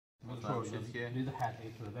sure this head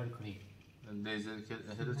is very clean.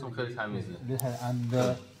 هدتون خیلی تمیزه. This head and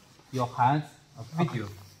your hands video.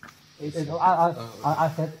 I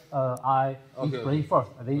said I explain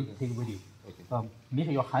first, then take video.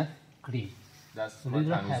 Make your hands clean.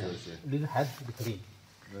 This head is clean.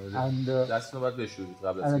 And دستتون باید بشورید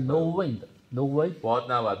قبل از no wind, no wind.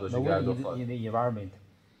 باد نباید باشه گرد و خاک. In the environment.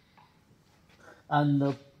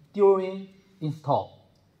 And during install,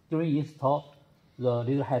 the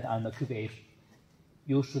laser head and the cube edge,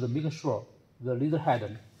 you should make sure the laser head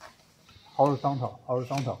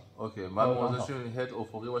horizontal. اوکی من موضوعشون هد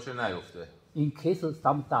افقی باشه نیفته. In case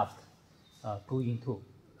some dust go into.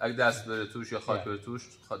 اگه دست بره توش یا خاک بره توش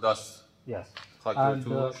دست. Yes. خاک بره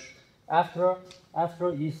توش. After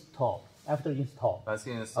install. پس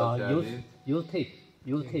که اینستال کردید. Use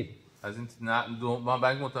tape. از این من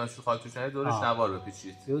برای مطمئن شد خاک توش نرید دورش نوار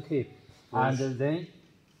بپیچید. Use tape. And then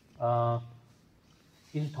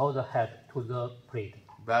install the head to the plate.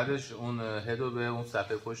 بعدش اون هد رو به اون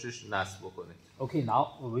صفحه پشتش نصب بکنید. Okay, now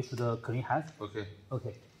we should clean hands.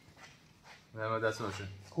 Okay. نه دست باشه.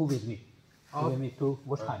 Who with me? Who with me to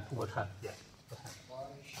wash hand? Yes.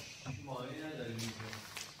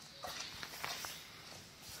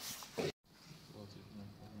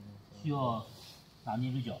需要拿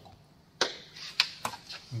捏只脚。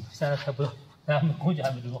现在还不到，咱们工具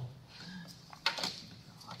还没做。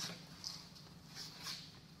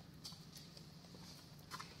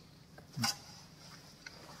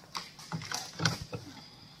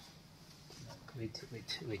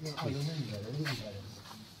Wait.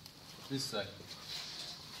 This side.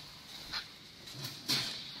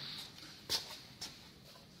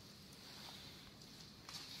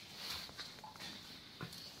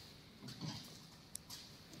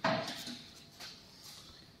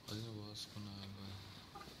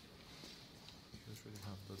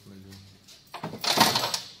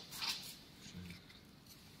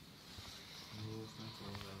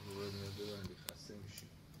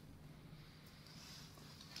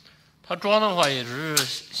它装的话也是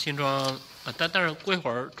新装，但是过一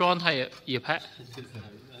会儿装它也拍。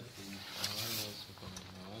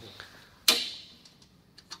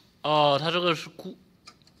哦，它这个是固。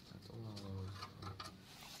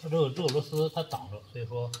它这个螺丝它挡着，所以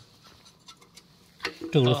说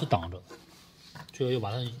这个螺丝挡着，这个要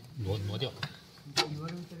把它挪掉。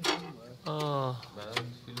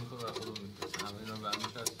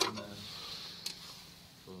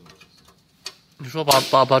你说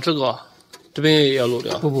把这个这边也要漏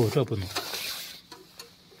掉？不，这不能。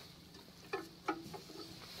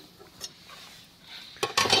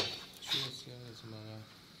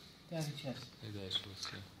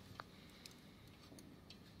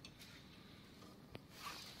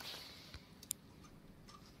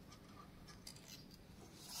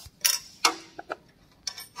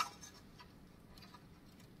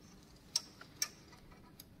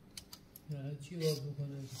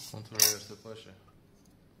کنترل ارتفاعشه.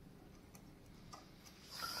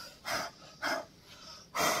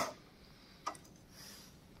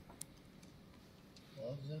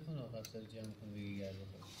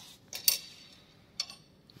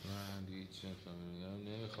 من دیگه چی نمی‌فهمم.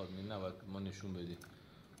 نمیخواد نباید ما نشون بدیم.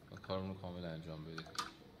 ما کارمون کامل انجام بدیم.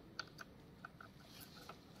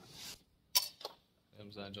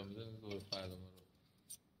 امروز انجام بدیم دور فردا ما رو.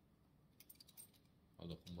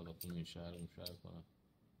 حالا خون این شهر اون شهر کنم.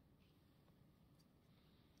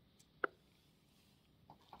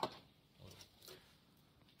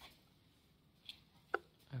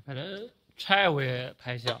 反正拆我也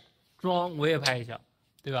拍一下，装我也拍一下，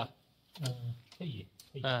对吧？可以。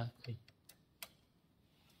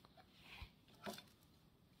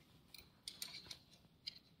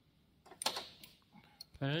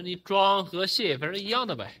反正你装和卸反正一样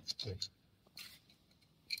的呗。对。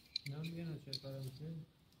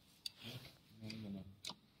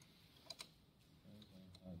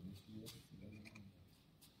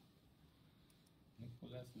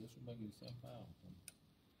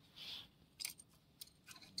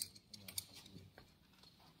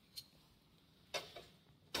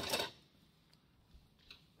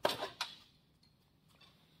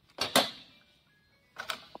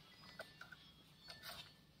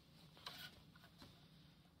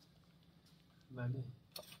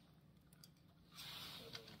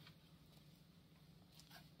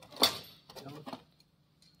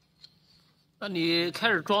那你开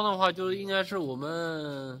始装的话，就应该是我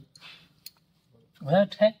们要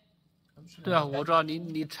拆。对啊，我知道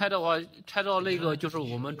你拆的话，拆到那个就是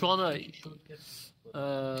我们装的，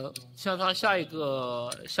像它下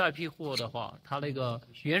一批货的话，它那个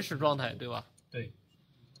原始状态，对吧？对。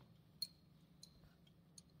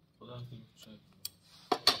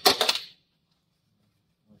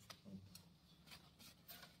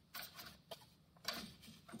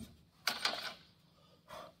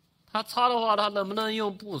它擦的话，它能不能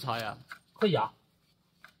用布擦呀？可以啊。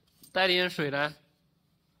带点水呢？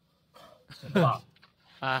是吧？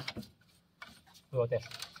啊，不要带水。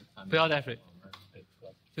不要带水，对，不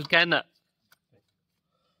要。就干的。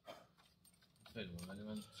خیلی ولی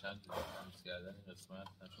من چند تمیز کردن این قسمت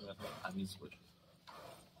نشون تمیز باشه.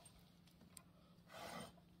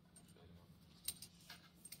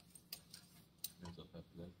 اضافه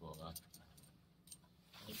پلاک واقعا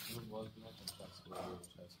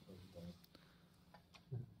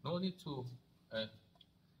No need to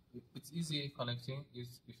it's easy connecting. If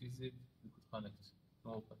easy you could connect. No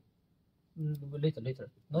open. Later.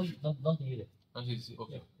 No, not needed. Not easy.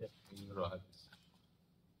 Okay. Yeah. راحت.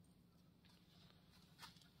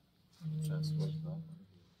 Transport.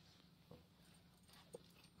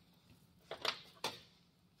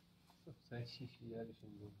再细细点就行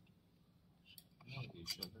了。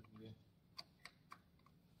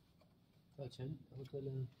到钱，然后再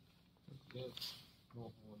呢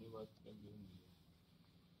？همه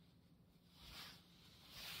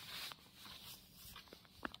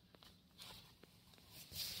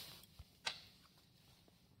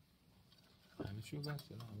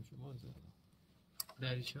بازه.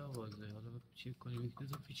 در چه بازه؟ حالا چی کنیم؟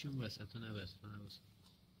 بذار پیچیم وسط نبست.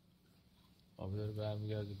 آب داره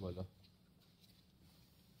برمیگرده بالا.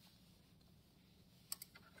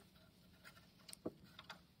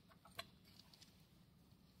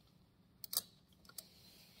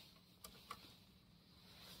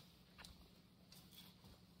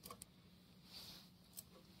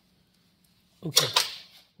 Okay.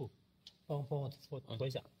 帮我拖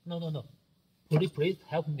一下。No. Please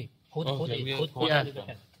help me. Hold it. Yeah.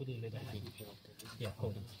 Hold it. Yeah,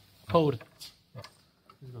 hold. Hold.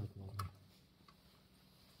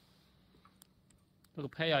 这个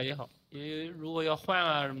拍压也好，也如果要换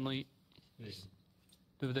啊什么东西，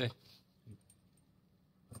对不对？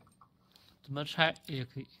怎么拆也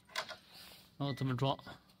可以，然后怎么装。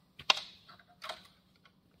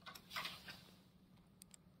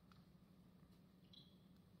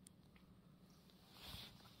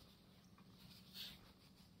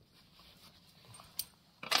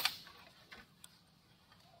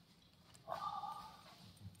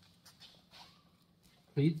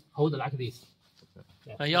Please hold like this.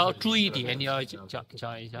 要注意点，你要讲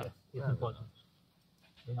一下。It's important.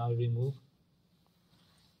 Then I remove.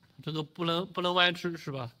 这个不能弯曲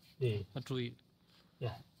是吧？对。要注意。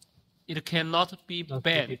Yeah. It cannot be bent. Not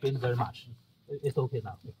bend very much. It's okay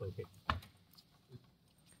now. It's okay.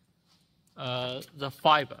 The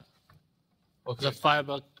fiber. Okay. The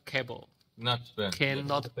fiber cable. Not bent.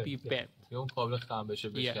 Cannot be bent. اون کابل خم بشه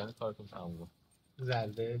بشکنه کارتون تمومه.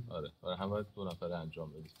 ضربه. آره همه 2 نفره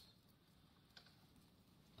انجام بدید.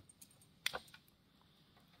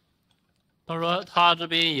 他说他这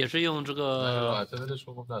边也是用这个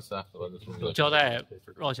胶带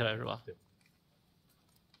绕起来是吧？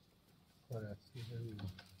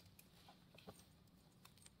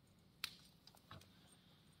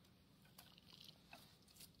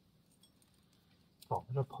搞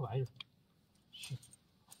这破玩意儿。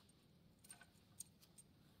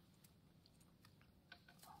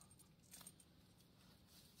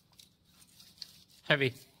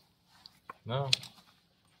Heavy. No.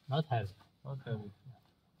 Not heavy. Not heavy.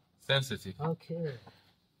 Sensitive. Okay.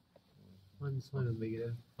 من سوالم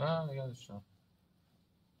بگیره. نگردش شما.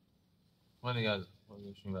 من نگرد.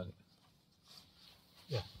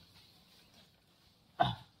 Yeah.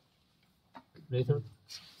 Later.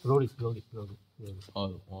 Slowly.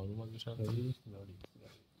 آروم بشن.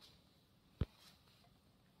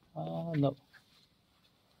 No.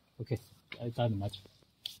 Okay. I done much.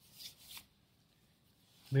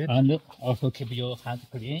 And also keep your hands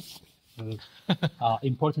clean.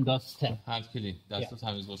 Important step. Hand clean. دست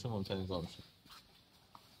تمیز باشه ممتنی کار میشه.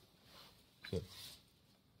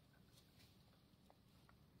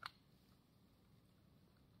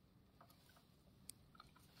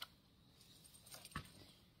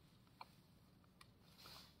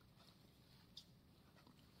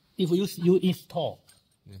 If you install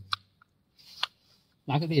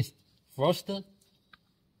like this, first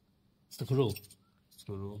screw.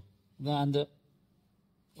 Then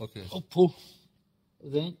okay. Pull.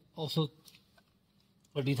 Then also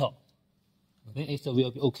a little. Then it will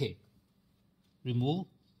be okay. Remove.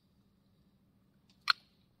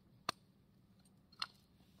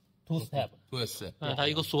 2 steps. 它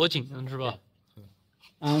一个锁紧是吧？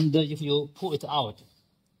 And if you pull it out,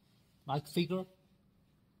 like figure.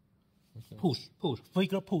 Push.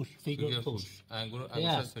 Figure push. انگور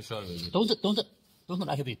فشار بدید. Don't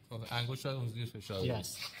like this. انگشت رو اونجوری فشار بدید.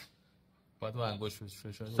 باید با انگشت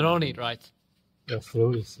فشار بدید. Slowly, right? Yeah,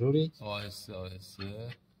 slowly. آهسته.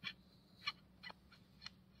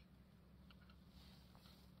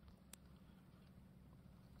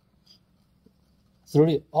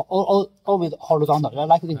 3D, always horizontal,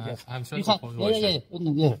 like this. Yes. I'm sure You can,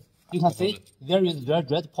 yeah. You can see there is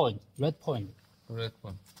red point. Red point.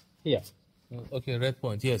 Here. Okay, red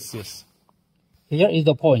point. Yes. Here is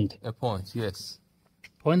the point. A point. Yes.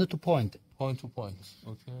 Point to point. Point to point.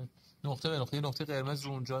 Okay. نقطه به نقطه، نقطه قرمز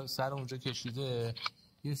رو اونجا سر اونجا کشیده،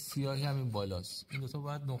 یه سیاهی همین بالاست. این دو تا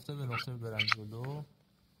باید نقطه به نقطه برن جلو.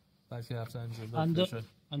 بعد که رفتن جلو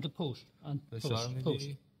and push. فشار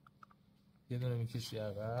میدی. یه دونه میکشی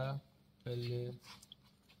عقب. خیلی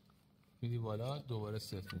میدی بالا، دوباره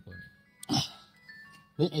ست میکنی.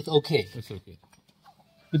 Then it's okay. It's okay.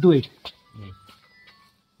 You do it.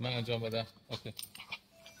 من انجام بدم. Okay.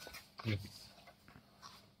 Yes.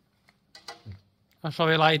 稍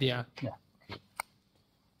微拉一点。Yeah.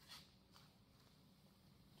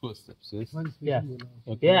 2 steps. Yes. Yeah.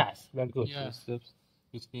 Yes. Very good. Yeah. 2 steps.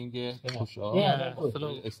 With finger, push up. Yeah, very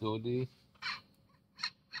good. Slowly.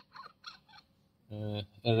 A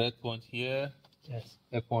red point here. Yes.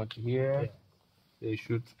 A point here. Yeah. They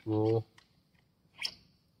should go.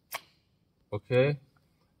 Okay.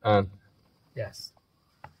 And Yes.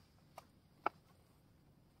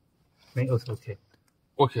 Then it's okay.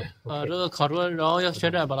 okay. 这个卡住，然后要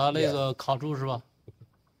旋转把它那个卡住是吧？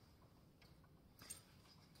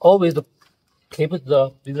 Always keep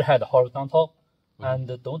the laser head horizontal and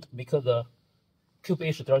don't make the cube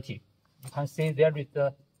edge dirty. You can see there is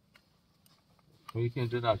the میگه که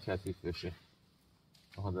اینجا در کثیف بشه.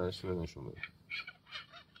 آها درش رو نشون بده.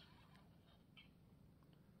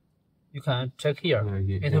 you can check here.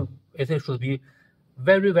 It should be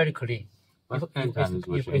very, very clean. If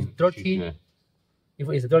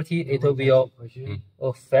it's dirty, it will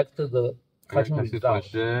affect the cutting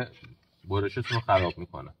result. برشتون رو خراب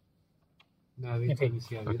میکنه.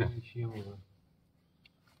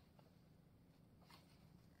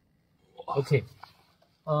 Okay.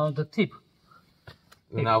 The tip.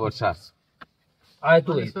 Now what's that? I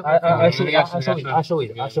do it. I show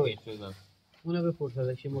it. اونو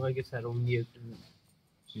بپرسد که موقعی که سرمون یه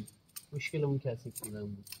مشکلمون کثیف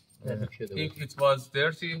بودن بود. If it was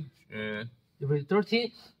dirty, if it's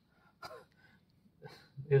dirty,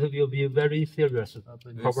 it will be a very serious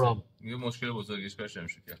problem. یه مشکل بزرگیش کارش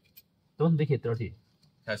نمیشه کرد. Don't make it dirty.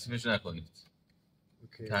 کثیفش نکنید.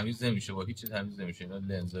 تمیز نمیشه، با هیچ تمیز نمیشه. اینا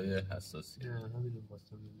لنزای حساسی. نه همین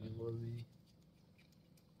واسه من.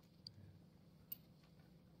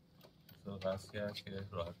它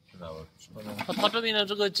这边的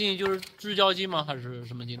这个筋就是直角筋吗？还是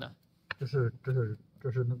什么筋呢？这是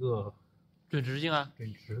那个卷直筋啊。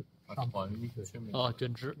卷直。哦，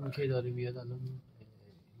卷直。اون که داره میاد الان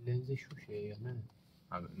لنز شوشه یا نه؟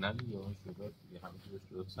 نه دیگه اون شده دیگه همینجوری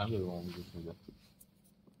شده. سم داره اون میگه.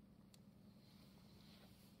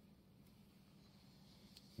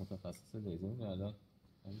 متخصص لیزر الان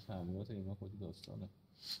همین تعمیرات اینا خودی داستانه.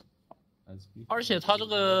 而且它这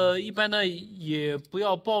个一般的也不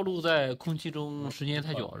要暴露在空气中时间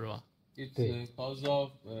太久，是吧？ It's because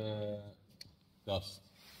of dust.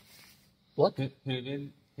 What?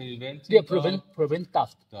 Prevent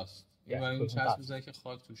dust. Dust. 因为این چسب میزنه که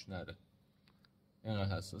خاک توش نره.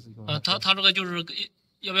 اینقدر حساسه که它这个就是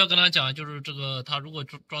要不要跟他讲，就是这个他如果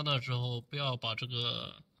装的时候不要把这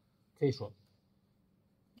个可以说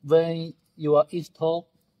When you are install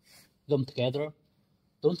them together,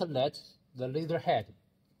 don't let the laser head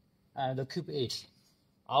and the cube edge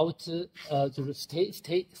out to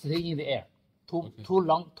stay in the air too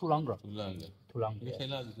longer.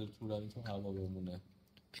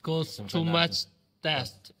 Because too much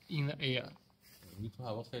dust in the air. تو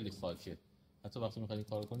هوا خیلی خاکه. حتی وقتی میخواید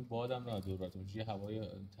کار کنید بادم نداره براتون. یه هوای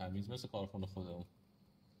تمیز مثل کارخونه خودمون.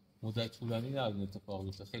 مدت طولانی نباید این اتفاق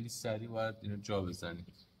بیفته. خیلی سریع باید اینو جا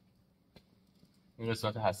بزنید. این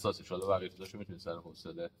قسمت حساسه. شده بقیه چیزاشو میتونید سر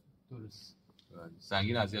حوصله. درست.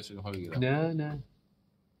 سنگین اذیت شده میخوام بگیرم. نه.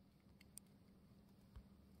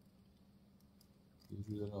 یه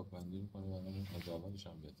جوری داره آببندی میکنه و من از اولش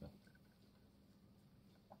هم بهتر.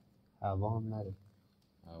 هوا هم نره.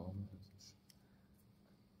 هوا هم نره.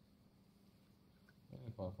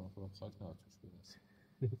 این کارخونه خودم خاک نباید توش برسه.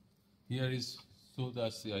 Here is so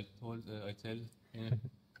dusty. I tell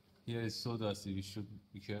here is so dusty. We should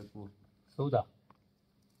be careful. Soda.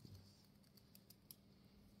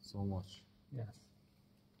 So much. Yes.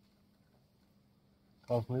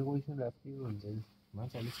 کارخونه خودشون رفتی اونجا. من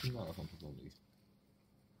تا حالا چیزی نرفتم تو زندگی.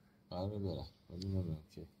 قراره برم. ولی نمیدونم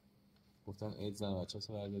که. گفتن عید زن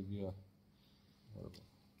بچه‌ها بردار بیا.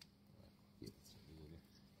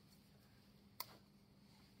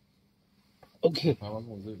 Okay. فقط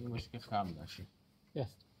موضوع این باشه که خم نشه. Yes.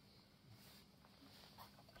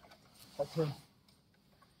 Okay.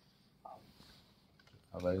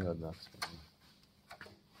 اولی یاد نفس کنیم.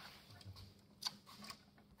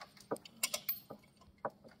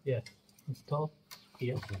 Yeah. Install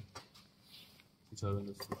here. Which are in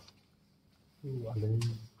the switch. And then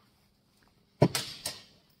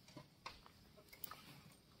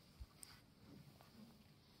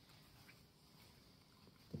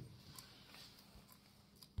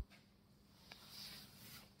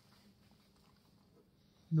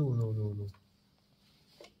no.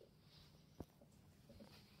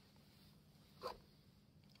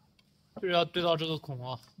 就是要对到这个孔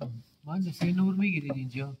啊。完全是नूर में गिरी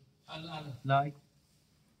नीचे लाइक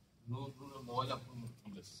नूर मोबाइल आपको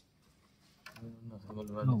मिलस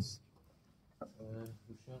No.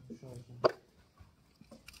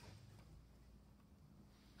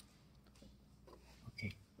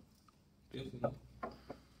 Okay.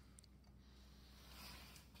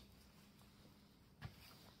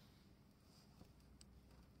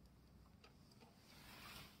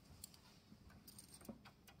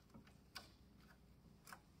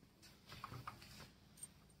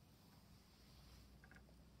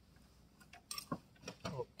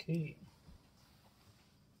 OK。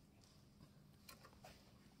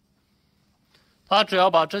它只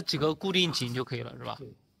要把这几个固定紧就可以了，是吧？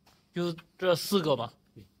对。就这4个嘛。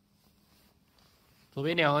对。左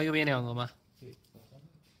边2个，右边2个嘛。对。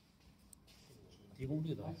提供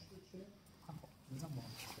这个，看好，那么。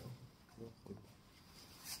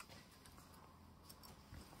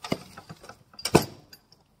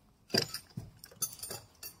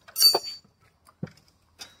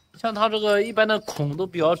像它这个一般的孔都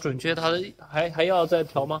比较准确，它还要再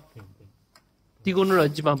调吗？对。低功率的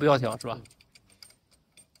基本上不要调，是吧？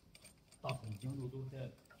大孔精度都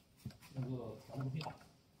在那个调控器上。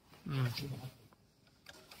嗯。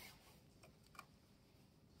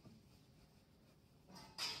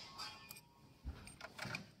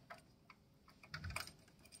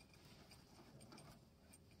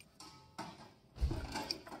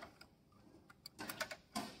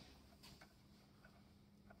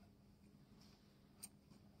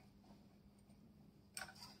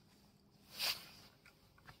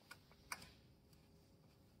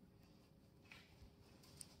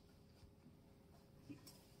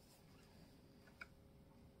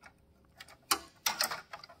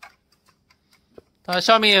它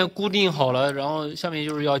下面固定好了，然后下面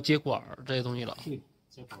就是要接管这些东西了。对，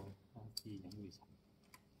接管自己研究一下。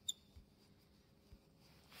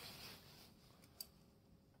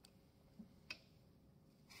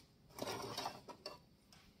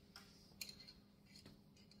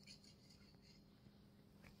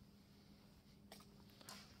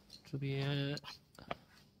这边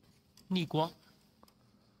逆光，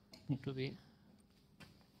这边。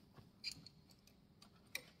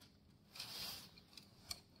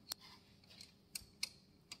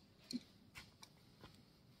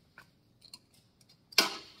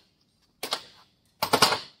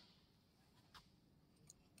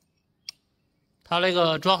他那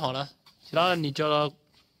个装好了，其他的你叫他。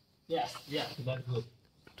Yes, very good。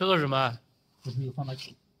这个是什么？这是一个放大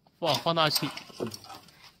器。放大器。1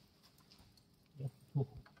 2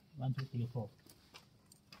 3 4。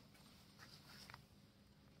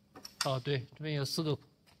哦，对，这边有4个孔。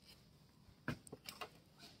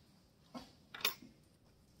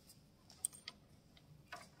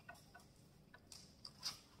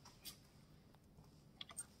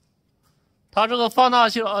它这个放大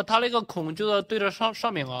器，它那个孔就要对着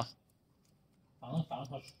上面啊。反正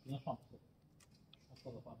它应该上错，上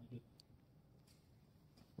错的话那就。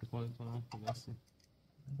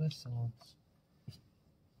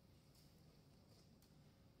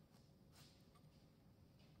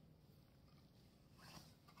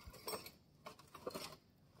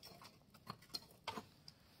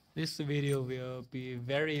This video will be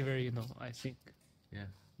very, very long, I think. Yeah.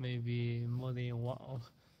 Maybe more than 1 hour.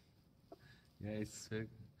 Yeah, it's very,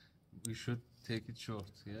 we should take it short,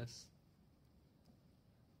 yes.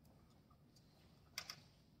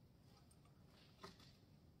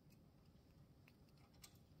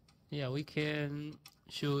 Yeah, we can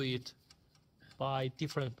show it by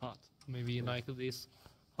different parts. Maybe like this,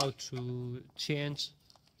 how to change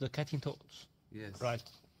the cutting tools. Yes. Right.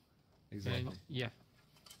 Exactly. And yeah,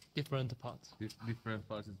 different parts. Different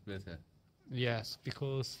parts is better. Yes,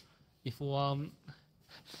 because if one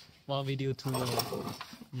video too long,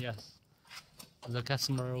 yes, the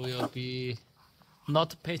customer will be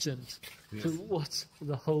not patient to watch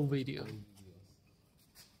the whole video.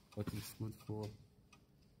 What is good for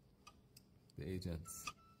the agents?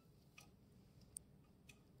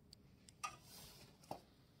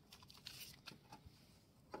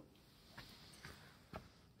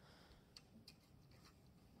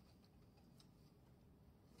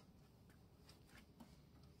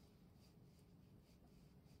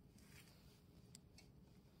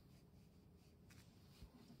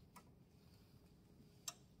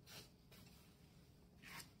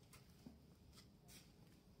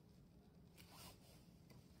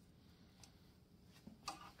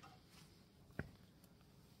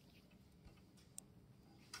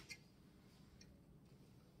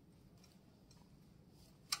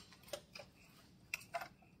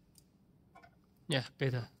 Yeah,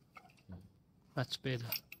 better. Much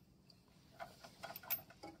better.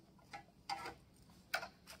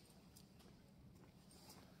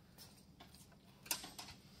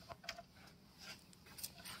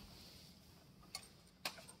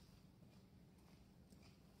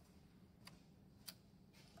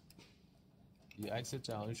 یه عکس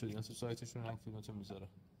جهانی شد اینا تو سایتشون هم فیلمتو میذاره.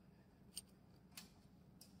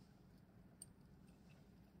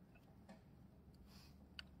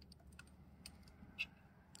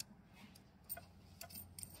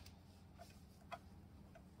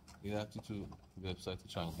 You have to website to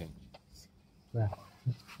ChuangHeng. Yeah.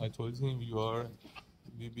 I told him we'll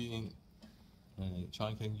be in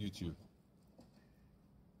ChuangHeng YouTube.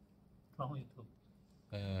 From YouTube.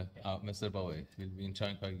 Mr. Bowie will be in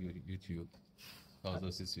ChuangHeng YouTube.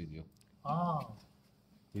 Also this video. Oh.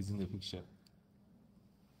 He's in the picture.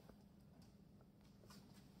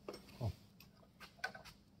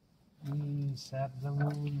 این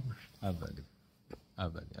سبزمون اولی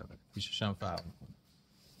پیشش هم فرق میکنه.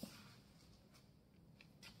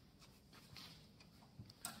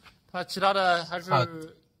 它其他的还是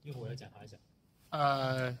一会儿我来检查一下。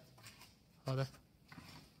好的。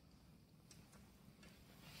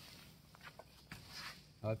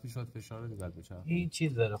پیشات فشار دیگر بچرخ. این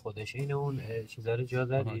چیز داره خودش این اون چیزا رو جا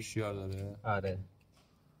زدی شیار داره. آره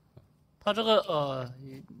它这个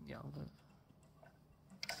两个，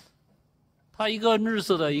它一个日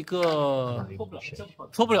式的，一个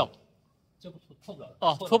搓不了，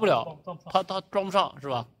哦，搓不了，它装不上是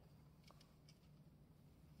吧？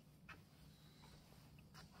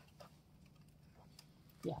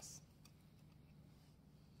 Yes.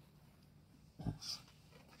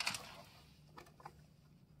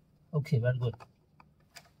 Okay, very good.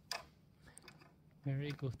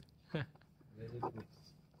 Very good. Very good.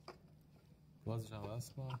 گازش هم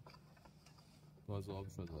وصل کن. گاز آب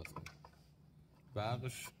شد وصل کن.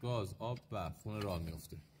 برقش گاز آب برق خونه راه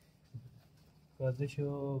میفته.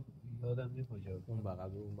 گازشو یادم نیست کجا. اون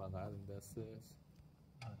بغل اون بغل این دسته.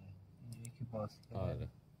 آره. اینجوری که باز کرد. آره.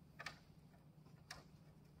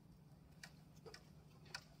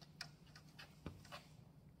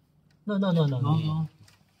 No.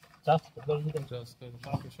 Just go ahead. Just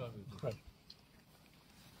فشار بدید.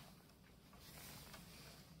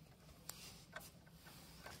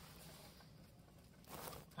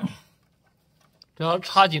 只要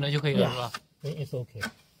插紧了就可以了，是吧？ Then it's okay.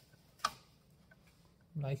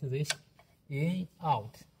 Like this, in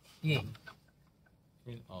out, in.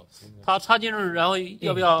 In out. 它插进去，然后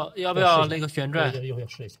要不要那个旋转？要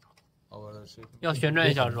试一下。要旋转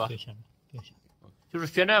一下是吧？对，就是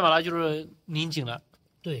旋转把它就是拧紧了。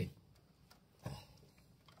对。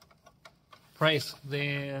Press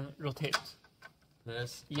then rotate.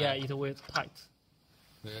 Press. Yeah, it will tight.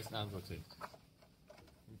 Press and rotate.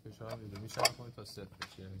 فشار میده میشه کنید تا ست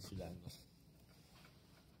بشه سیلندر.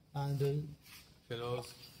 And close.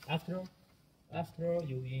 After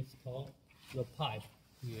you install the pipe,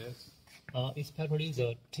 Yes. Especially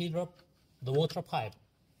the water pipe,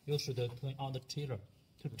 you should turn on the chiller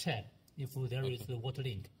to check if there is a water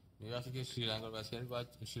leak. وقتی که شیرنگ رو بس کردید باید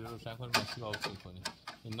شیر رو روشن کنید مسیر آب چک کنید.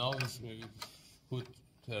 Now we put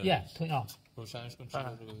Yeah, turn on. روشنش کن.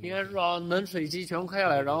应该是让冷水机全部开下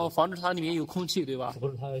来，然后防止它里面有空气，对吧？不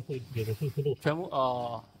是，它会有的会漏。全部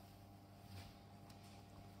哦。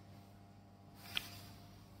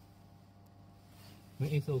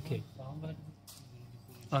It's okay.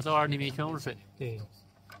 啊，这玩意儿里面全部是水。对。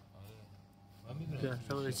对，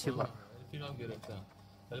稍微的气管。فیلم گرفتم.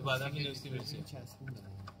 ولی بعدا می‌رسی برسی.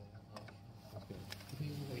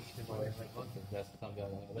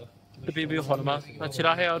这笔好了吗？那其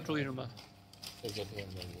他还要注意什么？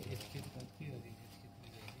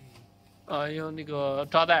用那个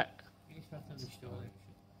扎带。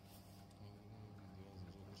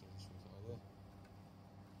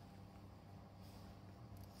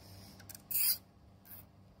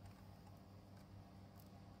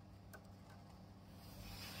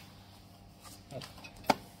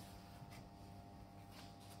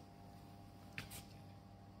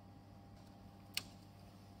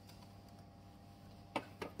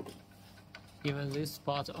Even this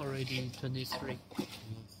spot already 23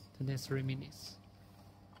 minutes.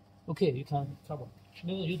 Okay, you can cover.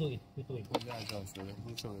 No, you do it.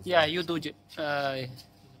 Yeah, you do it.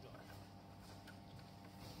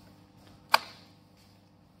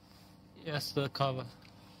 Yes, the cover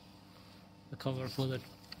for the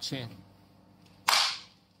chain.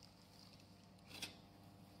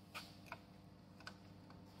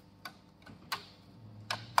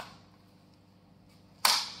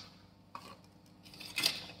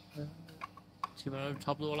基本上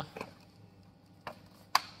差不多了。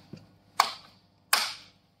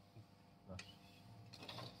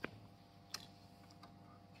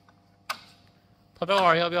他待会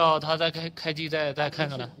儿要不要他再开机再看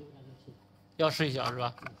看呢？要试一下是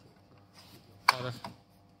吧？好的。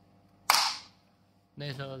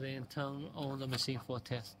Later then turn on the machine for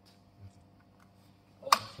test.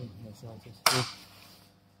 Okay.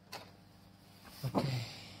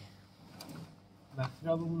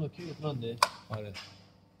 مطلبمون اوکی رانده. آره.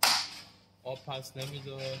 آب پس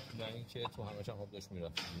نمیداد و اینکه تو همش آب داشت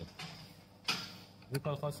میرفت. یه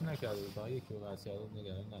کار خاصی نکرده بود. یکی رو واسه یاد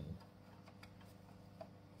نگران نداره.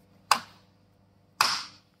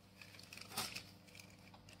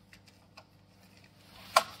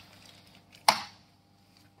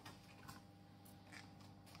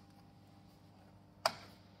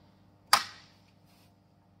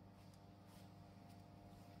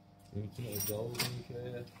 میتونه ادعا بکنی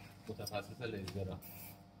که متخصص لیزر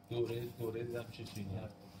دوره دیدم میشه چینی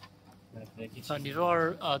هست 你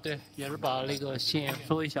说啊，对，也是把那个线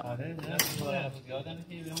收一下。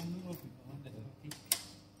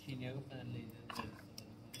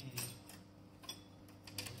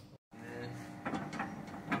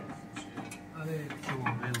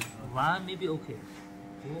One maybe okay.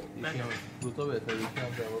 乳头better，一定要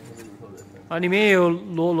不要不是乳头 better。啊，里面也有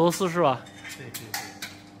螺丝是吧？对对对。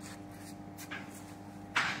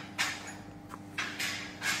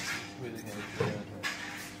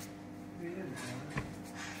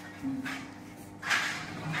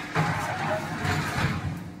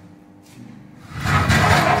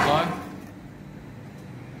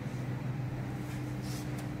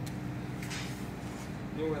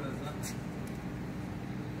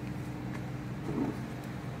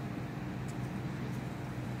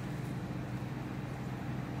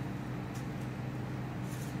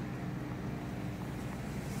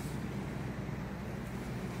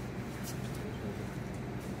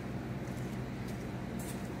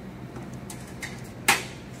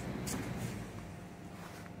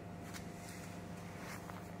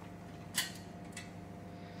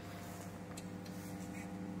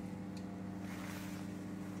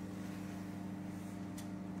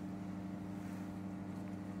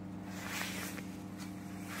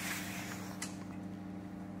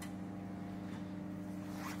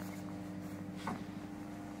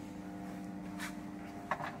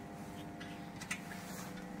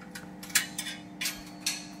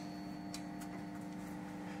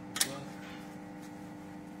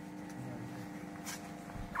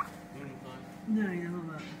نه این هم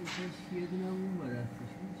بخواهش یه دونه اون با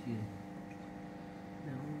دستشون چیه؟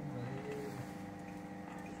 نه اون برای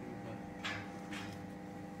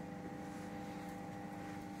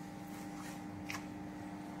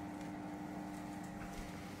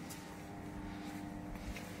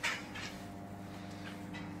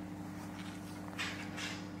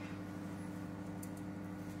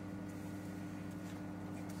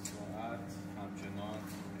ساعت همچنان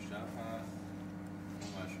مشرف هست و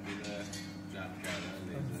مشغول جمع کردن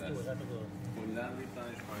لیزر است کلا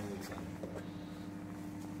ریختنش پایین بزنیم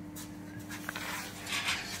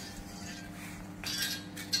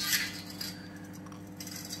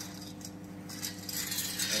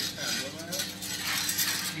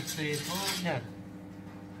نه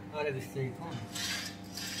آره 21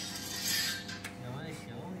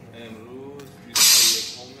 امروز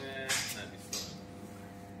 21 نه 20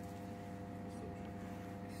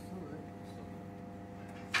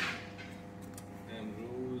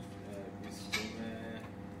 امروز 20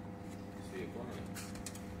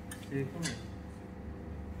 21